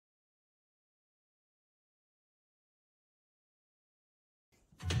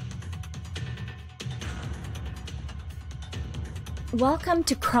Welcome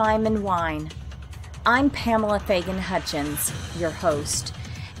to Crime and Wine. I'm Pamela Fagan Hutchins, your host,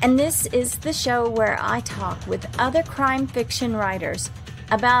 and this is the show where I talk with other crime fiction writers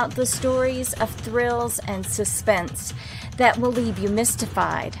about the stories of thrills and suspense that will leave you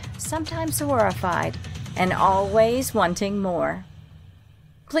mystified, sometimes horrified, and always wanting more.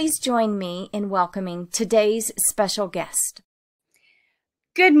 Please join me in welcoming today's special guest.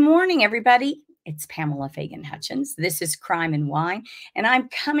 Good morning, everybody. It's Pamela Fagan Hutchins. This is Crime and Wine, and I'm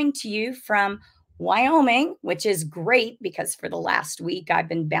coming to you from Wyoming, which is great because for the last week, I've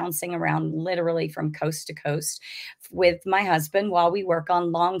been bouncing around literally from coast to coast with my husband while we work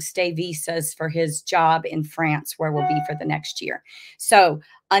on long stay visas for his job in France, where we'll be for the next year. So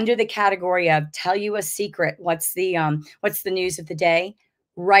under the category of tell you a secret, what's the news of the day?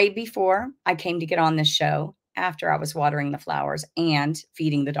 Right before I came to get on this show, after I was watering the flowers and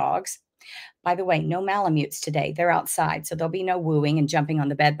feeding the dogs. By the way, no Malamutes today. They're outside, so there'll be no wooing and jumping on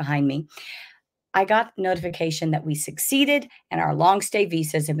the bed behind me. I got notification that we succeeded and our long stay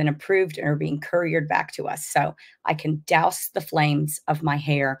visas have been approved and are being couriered back to us. So I can douse the flames of my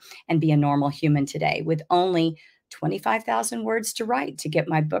hair and be a normal human today with only 25,000 words to write to get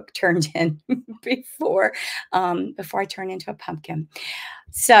my book turned in before I turn into a pumpkin.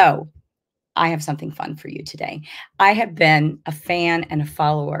 So I have something fun for you today. I have been a fan and a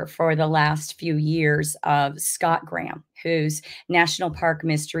follower for the last few years of Scott Graham, whose National Park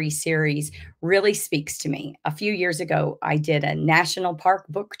Mystery series really speaks to me. A few years ago, I did a national park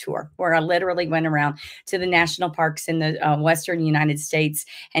book tour where I literally went around to the national parks in the Western United States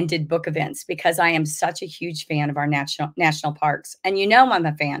and did book events because I am such a huge fan of our national parks. And you know I'm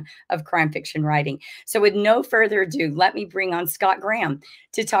a fan of crime fiction writing. So with no further ado, let me bring on Scott Graham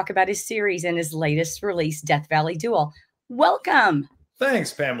to talk about his series and his latest release, Valley Duel. Welcome.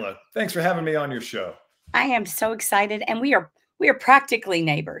 Thanks, Pamela. Thanks for having me on your show. I am so excited. And we are practically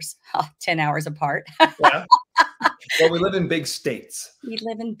neighbors, 10 hours apart. Yeah. Well, we live in big states. We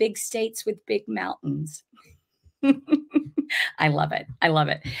live in big states with big mountains. I love it. I love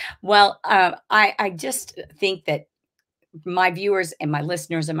it. Well, I just think that my viewers and my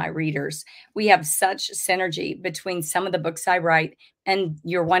listeners and my readers, we have such synergy between some of the books I write and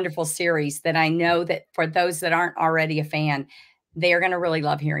your wonderful series that I know that for those that aren't already a fan, they are going to really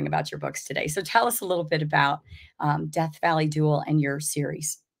love hearing about your books today. So tell us a little bit about Valley Duel and your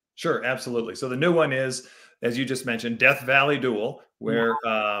series. Sure, absolutely. So the new one is, as you just mentioned, Valley Duel, where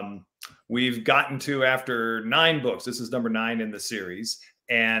we've gotten to after 9 books. This is number 9 in the series,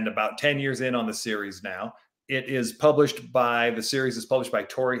 and about 10 years in on the series now. The series is published by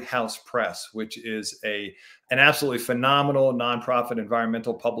Torrey House Press, which is an absolutely phenomenal nonprofit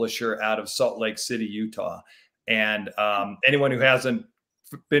environmental publisher out of Salt Lake City, Utah. And anyone who hasn't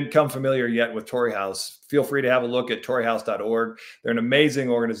become familiar yet with Torrey House, feel free to have a look at torreyhouse.org. They're an amazing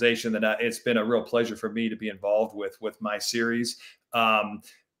organization that it's been a real pleasure for me to be involved with my series.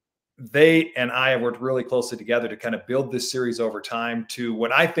 They and I have worked really closely together to kind of build this series over time to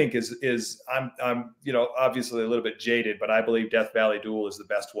what I think is I'm obviously a little bit jaded, but I believe Valley Duel is the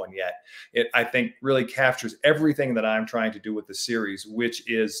best one yet. It, I think, really captures everything that I'm trying to do with the series, which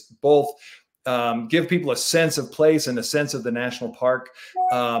is both give people a sense of place and a sense of the national park,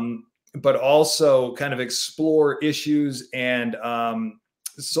 but also kind of explore issues and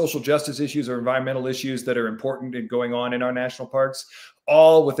social justice issues or environmental issues that are important and going on in our national parks,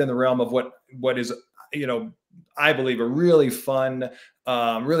 all within the realm of what is, I believe, a really fun,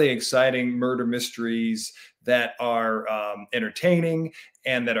 really exciting murder mysteries that are entertaining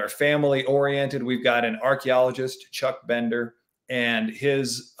and that are family oriented. We've got an archaeologist, Chuck Bender, and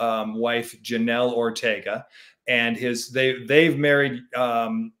his wife, Janelle Ortega, and they've married,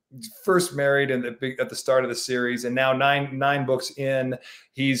 first married at the start of the series, and now nine books in,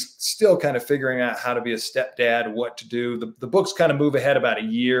 he's still kind of figuring out how to be a stepdad, what to do. The books kind of move ahead about a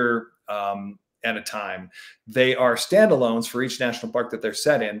year at a time. They are standalones for each national park that they're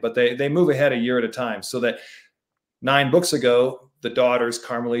set in, but they move ahead a year at a time, so that 9 books ago, the daughters,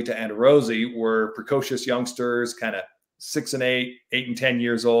 Carmelita and Rosie, were precocious youngsters, kind of 6 and 8, 8 and 10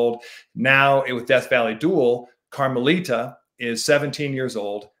 years old. Now with Valley Duel, Carmelita is 17 years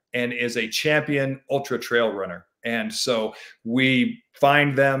old and is a champion ultra trail runner. And so we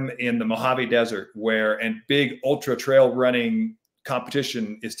find them in the Mojave Desert where a big ultra trail running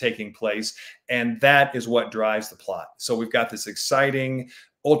competition is taking place. And that is what drives the plot. So we've got this exciting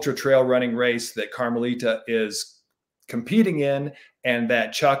ultra trail running race that Carmelita is competing in, and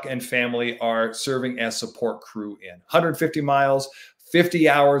that Chuck and family are serving as support crew in. 150 miles, 50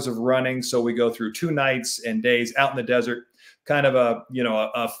 hours of running. So we go through 2 nights and days out in the desert, kind of a, you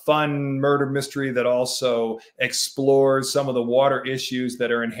know, a fun murder mystery that also explores some of the water issues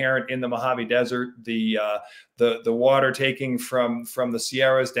that are inherent in the Mojave Desert, the water taking from the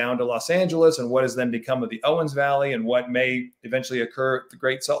Sierras down to Los Angeles, and what has then become of the Owens Valley, and what may eventually occur at the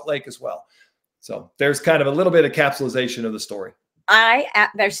Great Salt Lake as well. So there's kind of a little bit of capsulization of the story.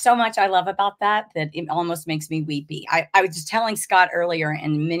 There's so much I love about that it almost makes me weepy. I was just telling Scott earlier,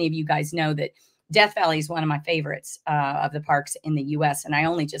 and many of you guys know that Death Valley is one of my favorites of the parks in the U.S. And I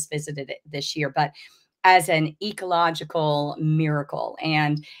only just visited it this year, but as an ecological miracle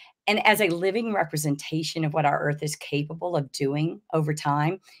and as a living representation of what our Earth is capable of doing over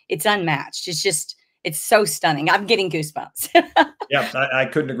time, it's unmatched. It's so stunning. I'm getting goosebumps. Yeah, I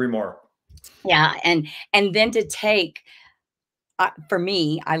couldn't agree more. Yeah, and then to take. For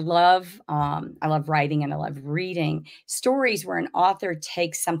me, I love writing and I love reading stories where an author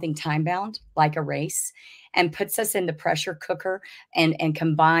takes something time bound, like a race, and puts us in the pressure cooker and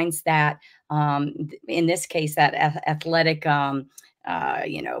combines that, in this case, that athletic,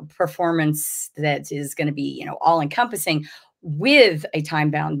 you know, performance that is going to be, you know, all encompassing, with a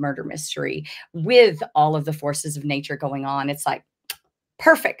time bound murder mystery, with all of the forces of nature going on. It's like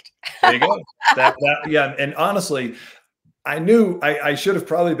perfect. There you go. Yeah, and honestly, I knew I should have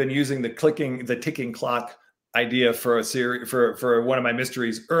probably been using the ticking clock idea for a series for one of my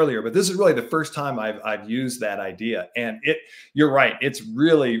mysteries earlier, but this is really the first time I've used that idea. And you're right, it's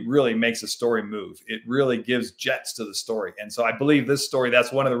really makes a story move. It really gives jets to the story. And so I believe this story,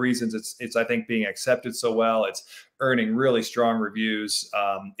 that's one of the reasons it's I think being accepted so well. It's earning really strong reviews,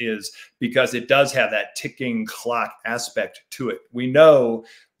 is because it does have that ticking clock aspect to it. We know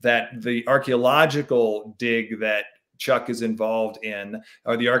that the archaeological dig that Chuck is involved in,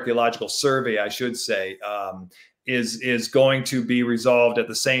 or the archaeological survey, I should say, is going to be resolved at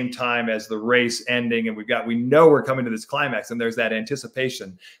the same time as the race ending. And we know we're coming to this climax, and there's that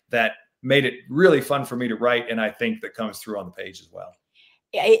anticipation that made it really fun for me to write. And I think that comes through on the page as well.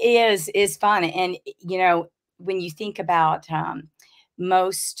 It is fun. And, you know, when you think about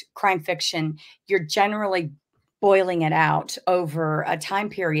most crime fiction, you're generally boiling it out over a time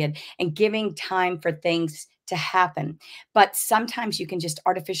period and giving time for things to happen. But sometimes you can just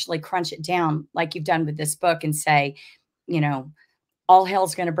artificially crunch it down, like you've done with this book, and say, you know, all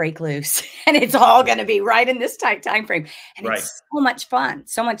hell's going to break loose and it's all going to be right in this tight time frame. And right. It's so much fun.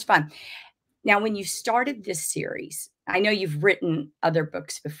 So much fun. Now, when you started this series, I know you've written other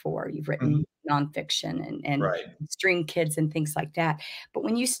books before. You've written nonfiction and right. Stream Kids and things like that. But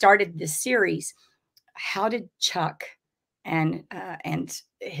when you started this series, how did Chuck and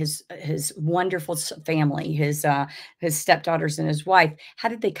his wonderful family, his stepdaughters and his wife, how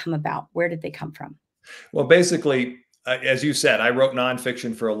did they come about? Where did they come from? Well, basically, as you said, I wrote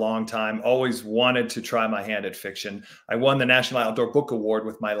nonfiction for a long time, always wanted to try my hand at fiction. I won the National Outdoor Book Award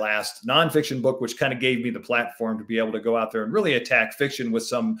with my last nonfiction book, which kind of gave me the platform to be able to go out there and really attack fiction with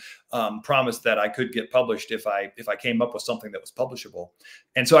some promise that I could get published if I came up with something that was publishable.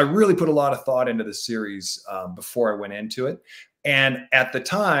 And so I really put a lot of thought into the series before I went into it. And at the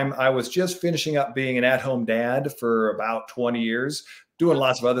time, I was just finishing up being an at-home dad for about 20 years, doing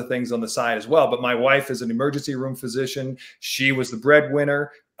lots of other things on the side as well. But my wife is an emergency room physician. She was the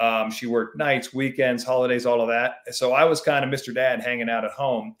breadwinner. She worked nights, weekends, holidays, all of that. So I was kind of Mr. Dad hanging out at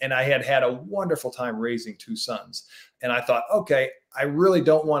home, and I had a wonderful time raising two sons. And I thought, okay, I really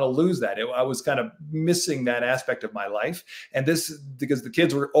don't want to lose that. I was kind of missing that aspect of my life. And this, because the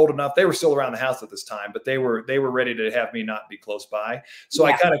kids were old enough, they were still around the house at this time, but they were ready to have me not be close by. So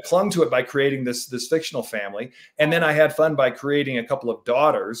I kind of clung to it by creating this fictional family. And then I had fun by creating a couple of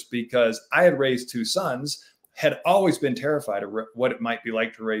daughters, because I had raised two sons, had always been terrified of what it might be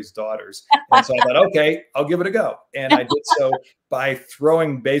like to raise daughters. And so I thought, okay, I'll give it a go. And I did so by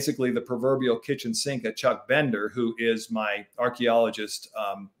throwing basically the proverbial kitchen sink at Chuck Bender, who is my archaeologist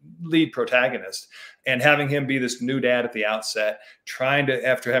lead protagonist, and having him be this new dad at the outset, trying to,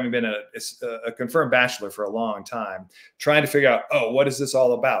 after having been a confirmed bachelor for a long time, trying to figure out, oh, what is this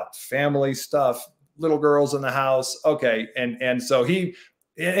all about? Family stuff, little girls in the house. Okay. And so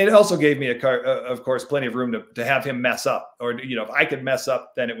it also gave me, of course, plenty of room to have him mess up, or, you know, if I could mess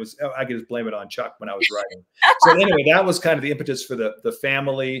up, then I could just blame it on Chuck when I was writing. So anyway, that was kind of the impetus for the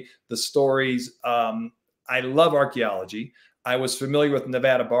family, the stories. I love archaeology. I was familiar with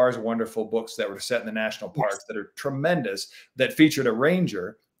Nevada Barr's wonderful books that were set in the national parks that are tremendous, that featured a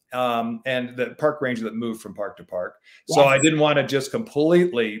ranger, and the park ranger that moved from park to park. So I didn't want to just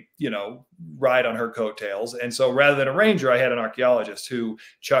completely, you know, ride on her coattails. And so rather than a ranger, I had an archaeologist who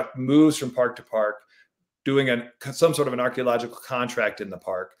Chuck moves from park to park, doing some sort of an archaeological contract in the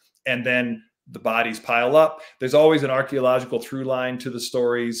park, and then the bodies pile up. There's always an archaeological through line to the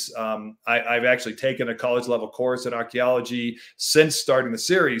stories. I've actually taken a college level course in archaeology since starting the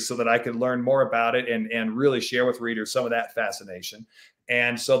series so that I could learn more about it and really share with readers some of that fascination.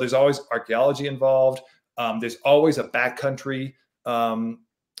 And so there's always archaeology involved. There's always a backcountry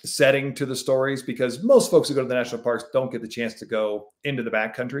setting to the stories, because most folks who go to the national parks don't get the chance to go into the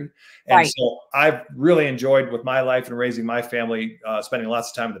backcountry. And Right. so I've really enjoyed, with my life and raising my family, spending lots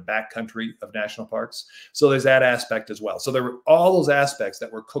of time in the backcountry of national parks. So there's that aspect as well. So there were all those aspects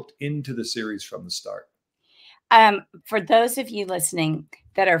that were cooked into the series from the start. For those of you listening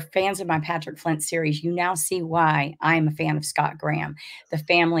that are fans of my Patrick Flint series, you now see why I'm a fan of Scott Graham. The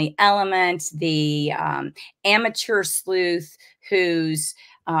family element, the amateur sleuth whose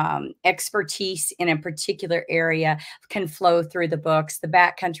expertise in a particular area can flow through the books, the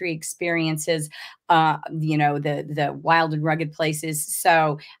backcountry experiences, you know, the wild and rugged places.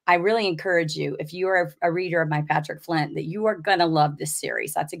 So I really encourage you, if you are a reader of my Patrick Flint, that you are going to love this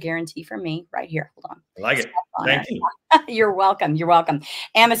series. That's a guarantee for me right here. Hold on. I like it. Thank you. You're welcome. You're welcome.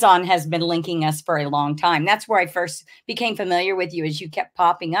 Amazon has been linking us for a long time. That's where I first became familiar with you, as you kept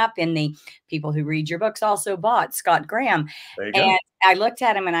popping up in the people who read your books also bought Scott Graham. There you And go. I looked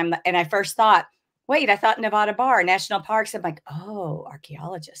at him and I first thought, wait, I thought Nevada Bar, National Parks. I'm like, oh,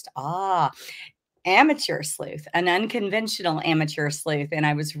 archaeologist. Amateur sleuth, an unconventional amateur sleuth. And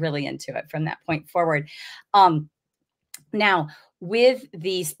I was really into it from that point forward. Now, with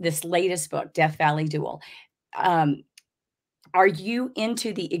this latest book, Death Valley Duel, are you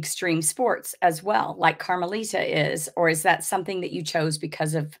into the extreme sports as well, like Carmelita is, or is that something that you chose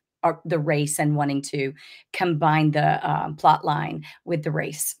because of the race and wanting to combine the plot line with the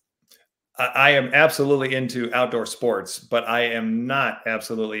race? I am absolutely into outdoor sports, but I am not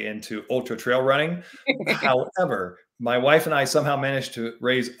absolutely into ultra trail running. However, my wife and I somehow managed to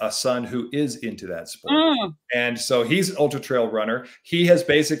raise a son who is into that sport. And so he's an ultra trail runner. He has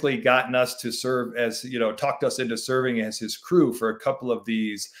basically gotten us to serve as, you know, talked us into serving as his crew for a couple of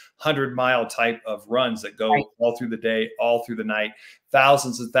these 100-mile type of runs that go all through the day, all through the night,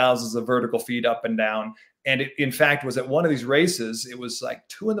 thousands and thousands of vertical feet up and down. And it, in fact, was at one of these races. It was like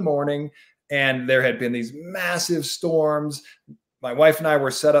 2 a.m. and there had been these massive storms. My wife and I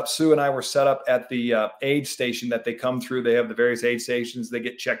were set up, Sue and I were set up at the aid station that they come through. They have the various aid stations. They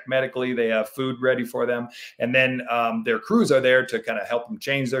get checked medically. They have food ready for them. And then their crews are there to kind of help them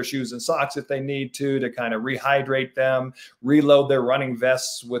change their shoes and socks if they need to kind of rehydrate them, reload their running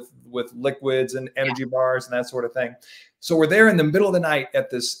vests with liquids and energy bars and that sort of thing. So we're there in the middle of the night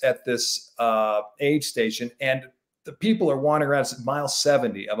at this aid station, and the people are wandering around. It's mile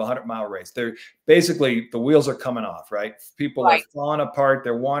 70 of a 100-mile race. They're basically, the wheels are coming off, right? People are falling apart.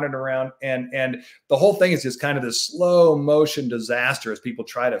 They're wandering around. And the whole thing is just kind of this slow motion disaster as people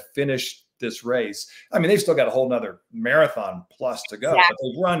try to finish this race. I mean, they've still got a whole nother marathon plus to go, but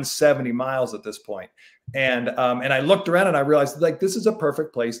they've run 70 miles at this point. And I looked around and I realized, like, this is a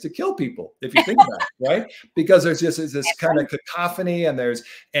perfect place to kill people, if you think about it, right? Because there's just this kind of cacophony, and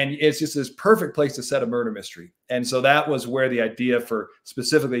it's just this perfect place to set a murder mystery. And so that was where the idea for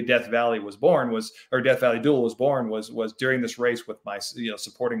specifically Death Valley was born, or Death Valley Duel was born, was during this race with my, you know,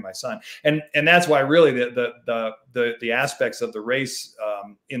 supporting my son. And that's why really the aspects of the race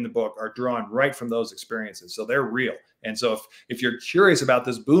in the book are drawn right from those experiences. So they're real. And so if you're curious about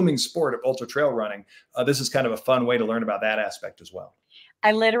this booming sport of ultra trail running, this is kind of a fun way to learn about that aspect as well.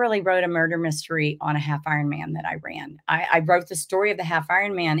 I literally wrote a murder mystery on a half Ironman that I ran. I wrote the story of the half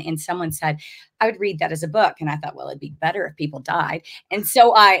Ironman, and someone said I would read that as a book. And I thought, well, it'd be better if people died. And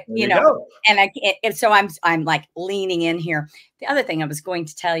so I'm like leaning in here. The other thing I was going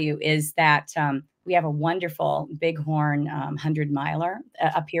to tell you is that we have a wonderful Bighorn 100-miler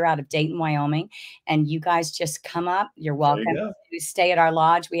up here out of Dayton, Wyoming. And you guys just come up. You're welcome to stay at our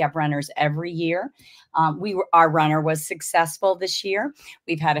lodge. We have runners every year. Our runner was successful this year.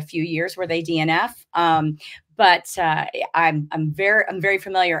 We've had a few years where they DNF. But I'm very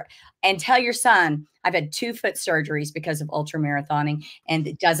familiar. And tell your son, I've had 2 foot surgeries because of ultra marathoning, and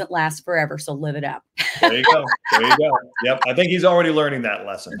it doesn't last forever. So live it up. There you go. There you go. Yep. I think he's already learning that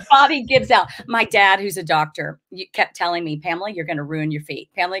lesson. The body gives out. My dad, who's a doctor, kept telling me, Pamela, you're going to ruin your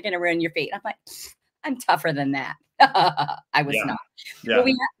feet. Pamela, you're going to ruin your feet. I'm like, I'm tougher than that. I was not. But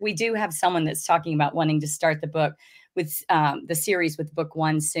we do have someone that's talking about wanting to start the book with the series with book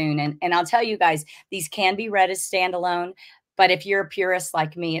 1 soon. And I'll tell you guys, these can be read as standalone. But if you're a purist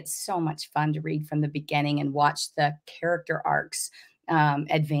like me, it's so much fun to read from the beginning and watch the character arcs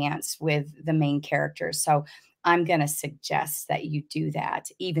advance with the main characters. So I'm going to suggest that you do that,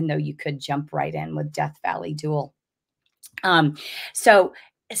 even though you could jump right in with Death Valley Duel. So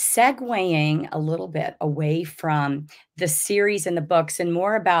segueing a little bit away from the series and the books and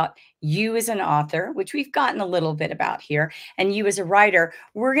more about you as an author, which we've gotten a little bit about here, and you as a writer,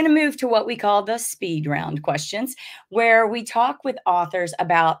 we're going to move to what we call the speed round questions, where we talk with authors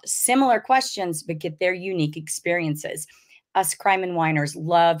about similar questions, but get their unique experiences. Us crime and whiners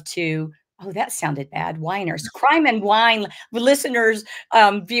love to, oh, that sounded bad. Whiners, crime and wine listeners,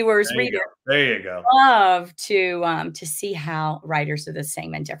 viewers, There you readers go. There you go. love to see how writers are the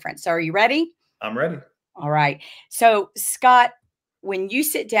same and different. So are you ready? I'm ready. All right. So Scott, when you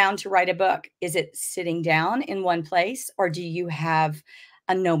sit down to write a book, is it sitting down in one place, or do you have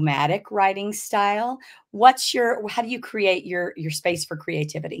a nomadic writing style? How do you create your space for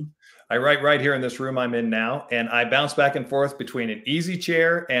creativity? I write right here in this room I'm in now, and I bounce back and forth between an easy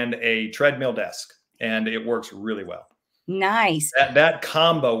chair and a treadmill desk, and it works really well. Nice. That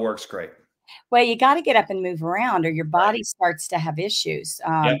combo works great. Well, you got to get up and move around, or your body starts to have issues.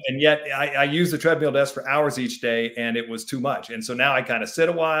 Yep. And yet I use the treadmill desk for hours each day, and it was too much. And so now I kind of sit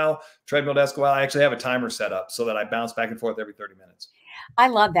a while, treadmill desk a while. I actually have a timer set up so that I bounce back and forth every 30 minutes. I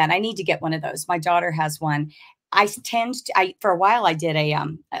love that. I need to get one of those. My daughter has one. For a while I did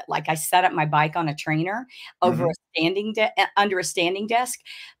like I set up my bike on a trainer over under a standing desk,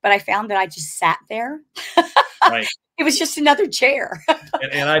 but I found that I just sat there. Right. It was just another chair.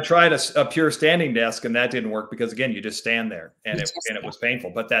 and I tried a pure standing desk, and that didn't work because, again, you just stand there, and it was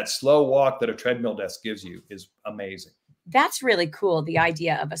painful. But that slow walk that a treadmill desk gives you is amazing. That's really cool. The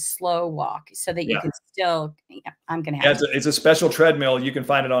idea of a slow walk so that you can still, I'm going to have it's a special treadmill. You can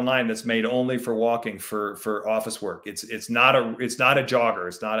find it online that's made only for walking for office work. It's not a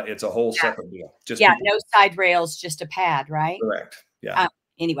jogger. It's a whole separate deal. No side rails, just a pad, right? Correct. Yeah.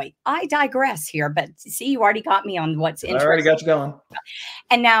 Anyway, I digress here, but see, you already got me on what's interesting. I already got you going.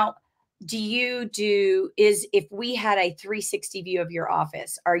 And now, if we had a 360 view of your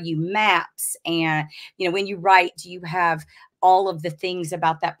office, are you maps? And, when you write, do you have all of the things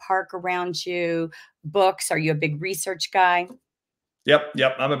about that park around you? Books? Are you a big research guy? Yep.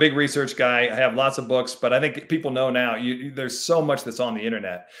 I'm a big research guy. I have lots of books, but I think people know now there's so much that's on the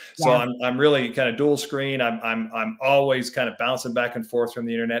internet. So I'm really kind of dual screen. I'm always kind of bouncing back and forth from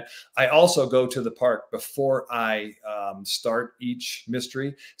the internet. I also go to the park before I start each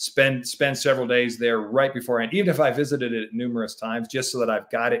mystery, spend several days there right beforehand, even if I visited it numerous times, just so that I've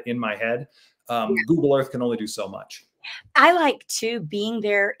got it in my head. Google Earth can only do so much. I like being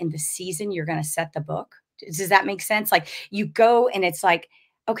there in the season you're going to set the book. Does that make sense? Like you go and it's like,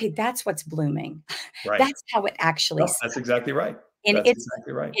 okay, that's what's blooming. Right. That's how it actually. That's exactly right. And that's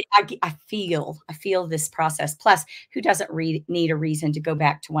exactly right. I feel this process. Plus, who doesn't need a reason to go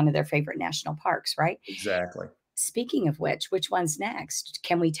back to one of their favorite national parks, right? Exactly. Speaking of which one's next?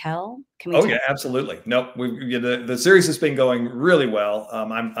 Can we tell? Yeah, absolutely. Nope. The series has been going really well.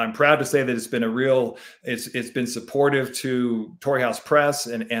 I'm proud to say that it's been supportive to Torrey House Press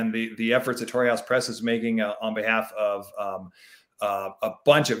and the efforts that Torrey House Press is making on behalf of a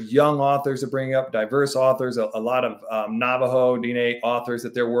bunch of young authors to bring up, diverse authors, a lot of Navajo DNA authors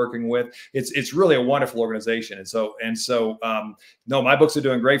that they're working with. It's really a wonderful organization. And so no, my books are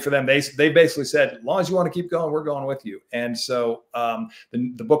doing great for them. They basically said, as long as you want to keep going, we're going with you. And so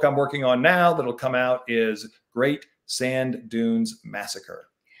the book I'm working on now that'll come out is Great Sand Dunes Massacre,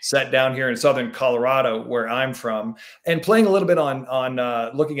 set down here in southern Colorado, where I'm from, and playing a little bit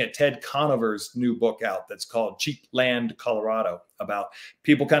on looking at Ted Conover's new book out that's called Cheap Land, Colorado, about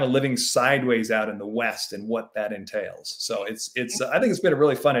people kind of living sideways out in the West and what that entails. So I think it's been a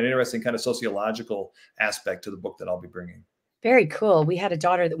really fun and interesting kind of sociological aspect to the book that I'll be bringing. Very cool. We had a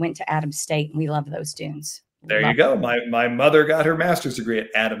daughter that went to Adams State, and we love those dunes. There you go. My mother got her master's degree at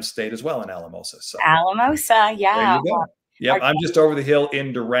Adams State as well in Alamosa. So Alamosa, yeah. There you go. Yeah, I'm just over the hill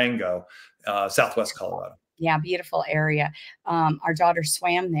in Durango, southwest Colorado. Yeah, beautiful area. Our daughter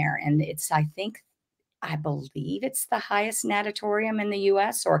swam there, and I believe it's the highest natatorium in the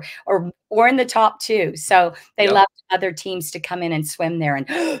U.S. or in the top 2. So they love other teams to come in and swim there and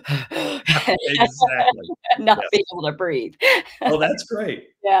exactly not be able to breathe. Oh, that's great.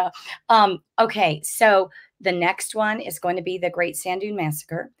 Yeah. Okay. So the next one is going to be the Great Sand Dune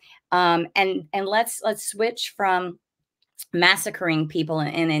Massacre. And let's switch from massacring people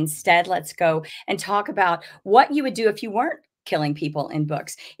and instead let's go and talk about what you would do if you weren't killing people in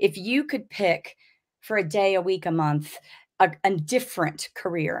books. If you could pick for a day, a week, a month, a different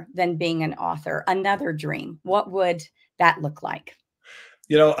career than being an author, another dream, what would that look like?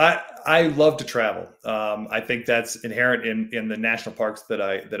 You know, I love to travel. I think that's inherent in the national parks that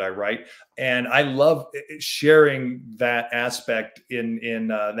I write, and I love sharing that aspect in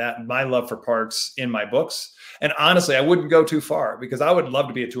that my love for parks in my books. And honestly, I wouldn't go too far because I would love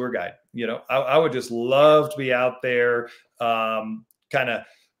to be a tour guide. You know, I would just love to be out there, kind of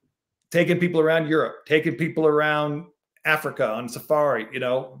taking people around Europe, taking people around Africa on safari, you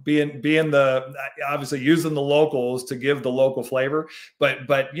know, being the, obviously using the locals to give the local flavor,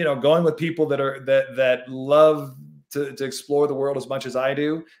 but you know, going with people that love to explore the world as much as I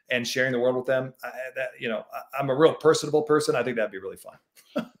do and sharing the world with them. You know, I'm a real personable person. I think that'd be really fun.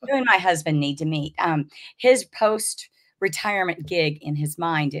 You and my husband need to meet. His post retirement gig in his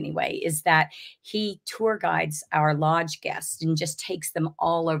mind anyway is that he tour guides our lodge guests and just takes them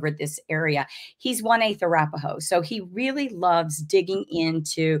all over this area. He's 1/8 Arapaho, so he really loves digging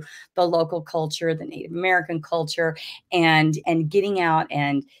into the local culture, the Native American culture, and getting out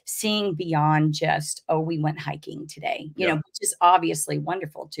and seeing beyond just, oh, we went hiking today, you know, which is obviously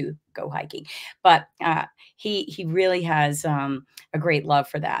wonderful to go hiking, but he really has a great love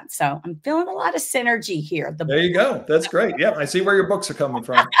for that. So I'm feeling a lot of synergy here. There you go. That's great. Yeah, I see where your books are coming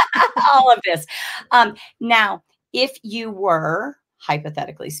from. All of this. Now, if you were,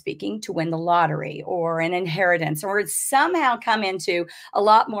 hypothetically speaking, to win the lottery or an inheritance or somehow come into a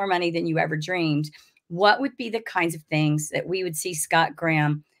lot more money than you ever dreamed, what would be the kinds of things that we would see Scott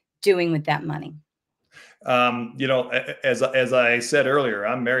Graham doing with that money? You know, as I said earlier,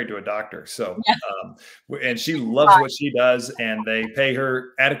 I'm married to a doctor, so and she loves what she does, and they pay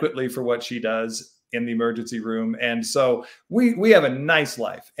her adequately for what she does in the emergency room, and so we have a nice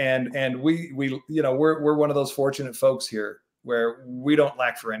life, and we you know, we're one of those fortunate folks here where we don't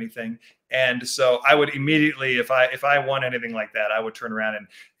lack for anything, and so I would immediately, if I won anything like that, I would turn around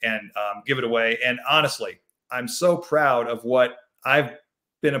and give it away. And honestly, I'm so proud of what I've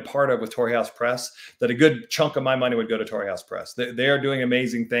been a part of with Torrey House Press that a good chunk of my money would go to Torrey House Press. They are doing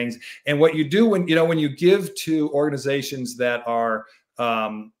amazing things. And what you do when you give to organizations that are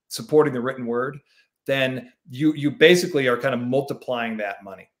supporting the written word, then you basically are kind of multiplying that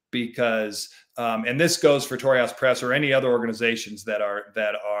money, because and this goes for Torrey House Press or any other organizations that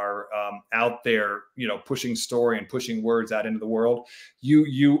are out there, you know, pushing story and pushing words out into the world.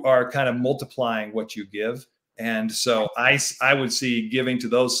 You are kind of multiplying what you give. And so I would see giving to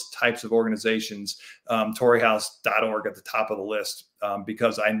those types of organizations, torreyhouse.org at the top of the list,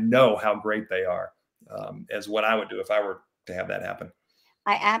 because I know how great they are, as what I would do if I were to have that happen.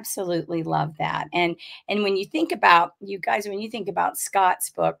 I absolutely love that. And when you think about, you guys, when you think about Scott's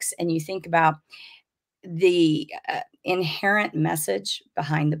books and you think about the inherent message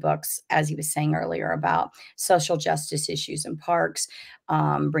behind the books, as he was saying earlier, about social justice issues in parks,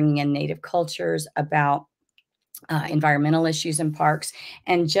 bringing in Native cultures, about environmental issues in parks,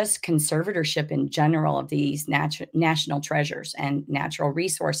 and just conservatorship in general of these national treasures and natural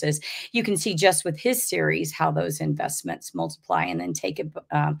resources. You can see just with his series how those investments multiply and then take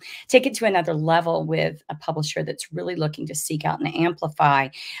it to another level with a publisher that's really looking to seek out and amplify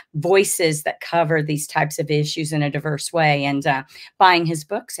voices that cover these types of issues in a diverse way. And buying his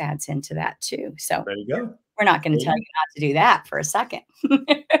books adds into that too. So there you go. We're not going to tell you not to do that for a second.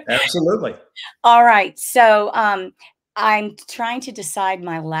 Absolutely. All right. So I'm trying to decide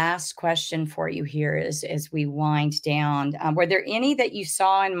my last question for you here as we wind down. Were there any that you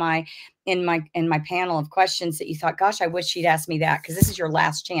saw in my panel of questions that you thought, gosh, I wish she'd asked me that, because this is your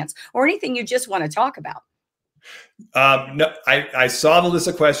last chance, or anything you just want to talk about? No, I saw the list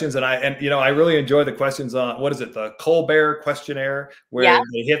of questions, and you know, I really enjoy the questions on, what is it, the Colbert questionnaire, where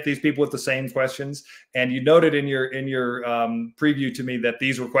they hit these people with the same questions. And you noted in your preview to me that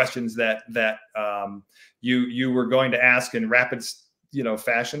these were questions that you were going to ask in rapid, you know,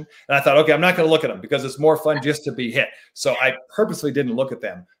 fashion. And I thought, okay, I'm not going to look at them because it's more fun just to be hit. So I purposely didn't look at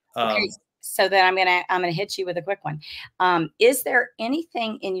them. Okay. So then I'm gonna hit you with a quick one. Is there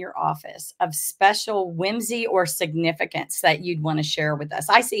anything in your office of special whimsy or significance that you'd want to share with us?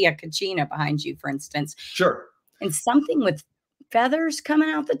 I see a kachina behind you, for instance. Sure. And something with feathers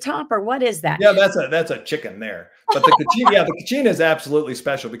coming out the top, or what is that? Yeah, that's a chicken there. But the kachina, yeah, the kachina is absolutely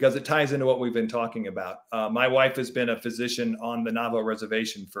special because it ties into what we've been talking about. My wife has been a physician on the Navajo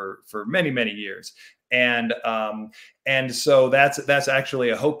reservation for many, many years, and so that's actually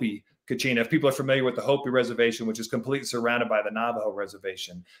a Hopi kachina. If people are familiar with the Hopi reservation, which is completely surrounded by the Navajo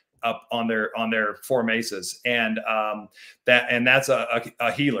reservation up on their four mesas, and that's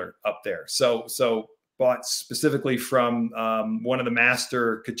a healer up there. So bought specifically from one of the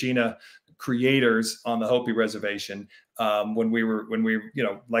master kachina creators on the Hopi reservation. you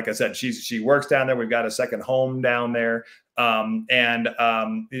know, like I said, she works down there. We've got a second home down there.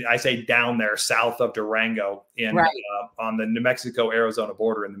 I say down there, south of Durango, on the New Mexico-Arizona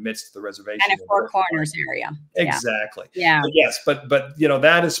border, in the midst of the reservation. Kind of Four Corners area. Exactly. Yeah. But yes, but you know,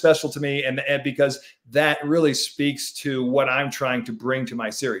 that is special to me, and because that really speaks to what I'm trying to bring to my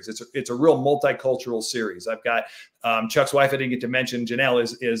series. It's a real multicultural series. I've got Chuck's wife, I didn't get to mention, Janelle,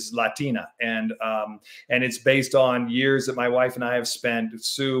 is Latina, and it's based on years that my wife and I have spent,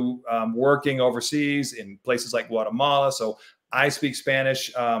 Sue, working overseas in places like Guatemala. So I speak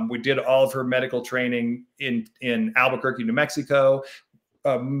Spanish. We did all of her medical training in Albuquerque, New Mexico,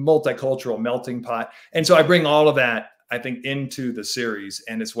 a multicultural melting pot. And so I bring all of that, I think, into the series,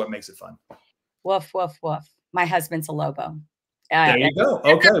 and it's what makes it fun. Woof, woof, woof. My husband's a Lobo. There you go.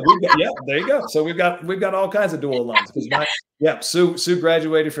 Okay, there you go. So we've got all kinds of dual alums. Sue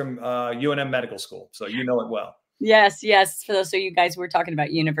graduated from UNM Medical School, so you know it well. Yes, yes. For those of you guys, we're talking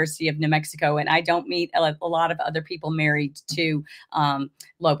about University of New Mexico, and I don't meet a lot of other people married to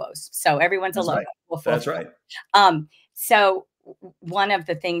Lobos, so everyone's a Lobo. Right. That's right. So one of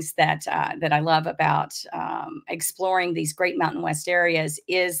the things that I love about exploring these great Mountain West areas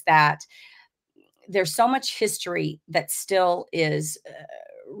is that there's so much history that still is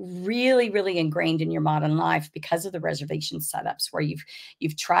really, really ingrained in your modern life because of the reservation setups, where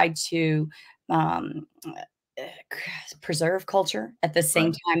you've tried to preserve culture at the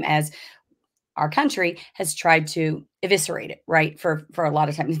same time as our country has tried to eviscerate it, right? For a lot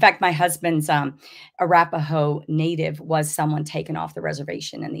of time. In fact, my husband's Arapaho native was someone taken off the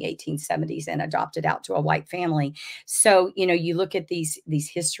reservation in the 1870s and adopted out to a white family. So, you know, you look at these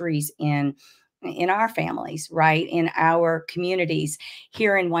histories in our families, right? In our communities.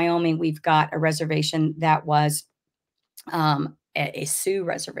 Here in Wyoming, we've got a reservation that was a Sioux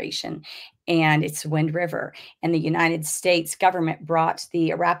reservation, and it's Wind River. And the United States government brought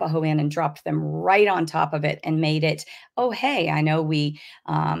the Arapaho in and dropped them right on top of it and made it, oh, hey, I know we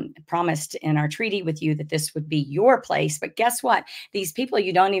promised in our treaty with you that this would be your place, but guess what? These people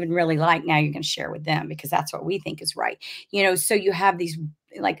you don't even really like, now you're going to share with them because that's what we think is right. You know, so you have these,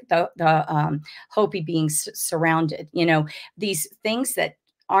 like the Hopi being surrounded, you know, these things that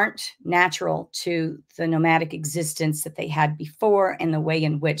aren't natural to the nomadic existence that they had before and the way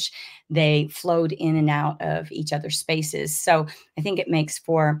in which they flowed in and out of each other's spaces. So I think it makes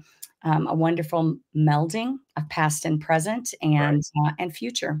for a wonderful melding of past and present and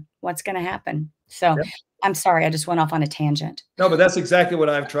future. What's going to happen? So I'm sorry, I just went off on a tangent. No, but that's exactly what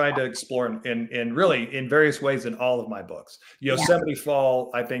I've tried to explore in really in various ways in all of my books. Yosemite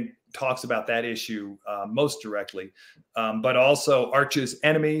Fall, I think, talks about that issue most directly, but also Arch's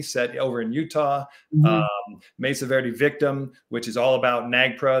Enemy, set over in Utah, Mesa Verde Victim, which is all about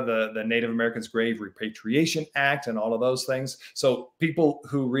NAGPRA, the Native Americans Grave Repatriation Act, and all of those things. So people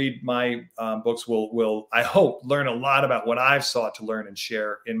who read my books will, I hope, learn a lot about what I've sought to learn and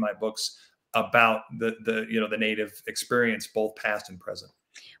share in my books about the Native experience, both past and present.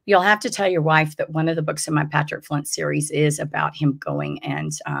 You'll have to tell your wife that one of the books in my Patrick Flint series is about him going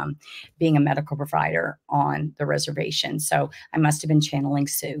and being a medical provider on the reservation. So I must have been channeling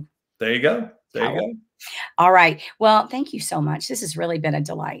Sue. There you go. There you go. All right. Well, thank you so much. This has really been a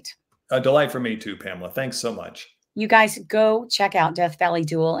delight. A delight for me too, Pamela. Thanks so much. You guys go check out Death Valley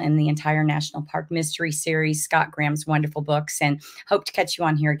Duel and the entire National Park Mystery Series, Scott Graham's wonderful books, and hope to catch you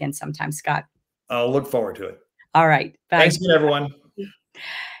on here again sometime, Scott. I'll look forward to it. All right. Bye. Thanks again, everyone.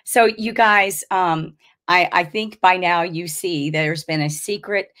 So you guys, I think by now you see there's been a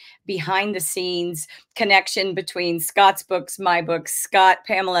secret behind the scenes connection between Scott's books, my books, Scott,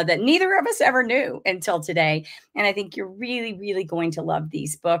 Pamela, that neither of us ever knew until today. And I think you're really, really going to love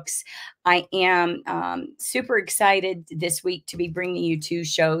these books. I am super excited this week to be bringing you 2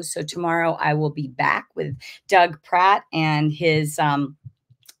 shows. So tomorrow I will be back with Doug Pratt and his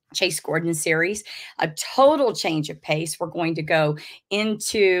Chase Gordon series, a total change of pace. We're going to go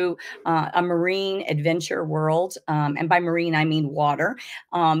into a marine adventure world. And by marine, I mean water.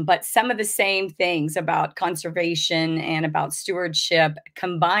 But some of the same things about conservation and about stewardship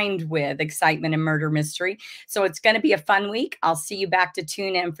combined with excitement and murder mystery. So it's going to be a fun week. I'll see you back to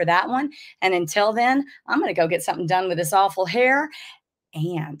tune in for that one. And until then, I'm going to go get something done with this awful hair.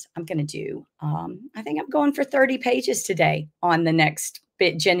 And I'm going to do, I think I'm going for 30 pages today on the next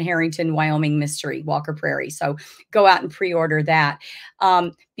Jen Harrington, Wyoming Mystery, Walker Prairie. So go out and pre-order that.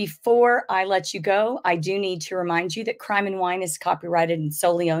 Before I let you go, I do need to remind you that Crime and Wine is copyrighted and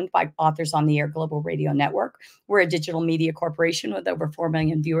solely owned by Authors on the Air Global Radio Network. We're a digital media corporation with over 4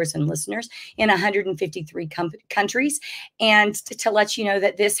 million viewers and listeners in 153 countries. And to let you know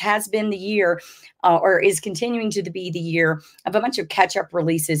that this has been the year, or is continuing to be the year, of a bunch of catch-up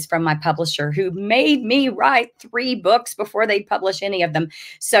releases from my publisher, who made me write 3 books before they publish any of them.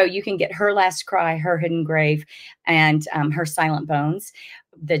 So you can get Her Last Cry, Her Hidden Grave, and Her Silent Bones,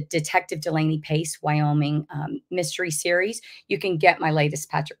 the Detective Delaney Pace, Wyoming mystery series. You can get my latest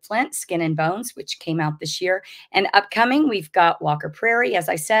Patrick Flint, Skin and Bones, which came out this year. And upcoming, we've got Walker Prairie, as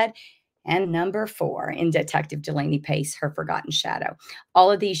I said, and number 4 in Detective Delaney Pace, Her Forgotten Shadow. All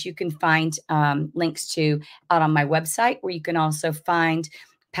of these you can find links to out on my website, where you can also find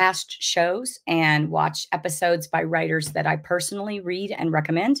past shows and watch episodes by writers that I personally read and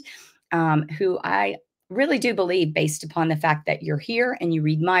recommend, who I really do believe, based upon the fact that you're here and you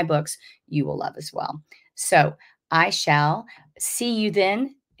read my books, you will love as well. So I shall see you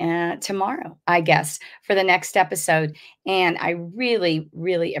then tomorrow, I guess, for the next episode. And I really,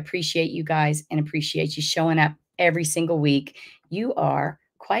 really appreciate you guys and appreciate you showing up every single week. You are,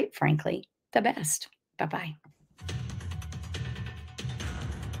 quite frankly, the best. Bye-bye.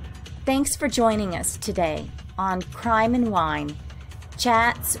 Thanks for joining us today on Crime and Wine,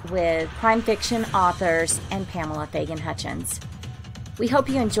 chats with crime fiction authors and Pamela Fagan Hutchins. We hope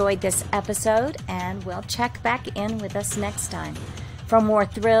you enjoyed this episode, and we'll check back in with us next time for more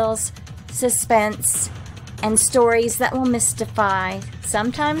thrills, suspense, and stories that will mystify,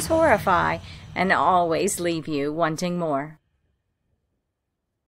 sometimes horrify, and always leave you wanting more.